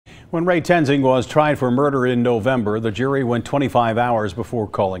When Ray Tenzing was tried for murder in November, the jury went 25 hours before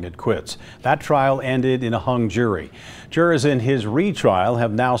calling it quits. That trial ended in a hung jury. Jurors in his retrial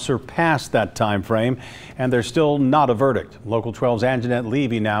have now surpassed that time frame, and there's still not a verdict. Local 12's Anjanette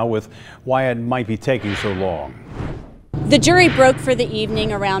Levy now with why it might be taking so long. The jury broke for the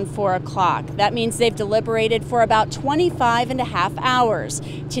evening around 4 o'clock. That means they've deliberated for about 25.5 hours.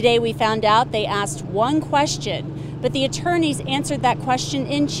 Today we found out they asked one question, but the attorneys answered that question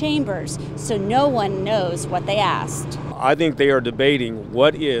in chambers, so no one knows what they asked. I think they are debating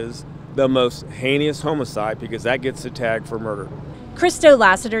what is the most heinous homicide, because that gets the tag for murder. Christo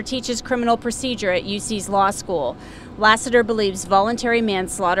Lassiter teaches criminal procedure at UC's law school. Lassiter believes voluntary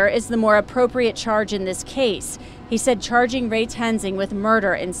manslaughter is the more appropriate charge in this case. He said charging Ray Tenzing with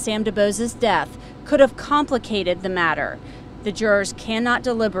murder in Sam Dubose's death could have complicated the matter. The jurors cannot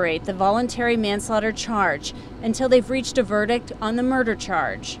deliberate the voluntary manslaughter charge until they've reached a verdict on the murder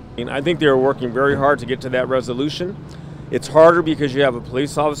charge. I think they're working very hard to get to that resolution. It's harder because you have a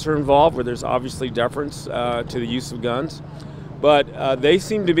police officer involved, where there's obviously deference to the use of guns. But they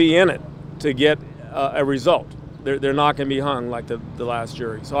seem to be in it to get a result. They're not going to be hung like the last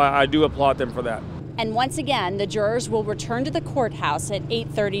jury. So I do applaud them for that. And once again, the jurors will return to the courthouse at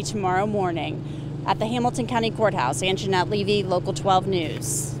 8:30 tomorrow morning. At the Hamilton County Courthouse, Anjanette Levy, Local 12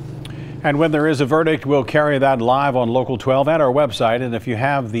 News. And when there is a verdict, we'll carry that live on Local 12 at our website. And if you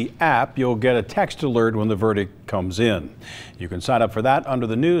have the app, you'll get a text alert when the verdict comes in. You can sign up for that under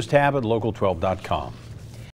the News tab at local12.com.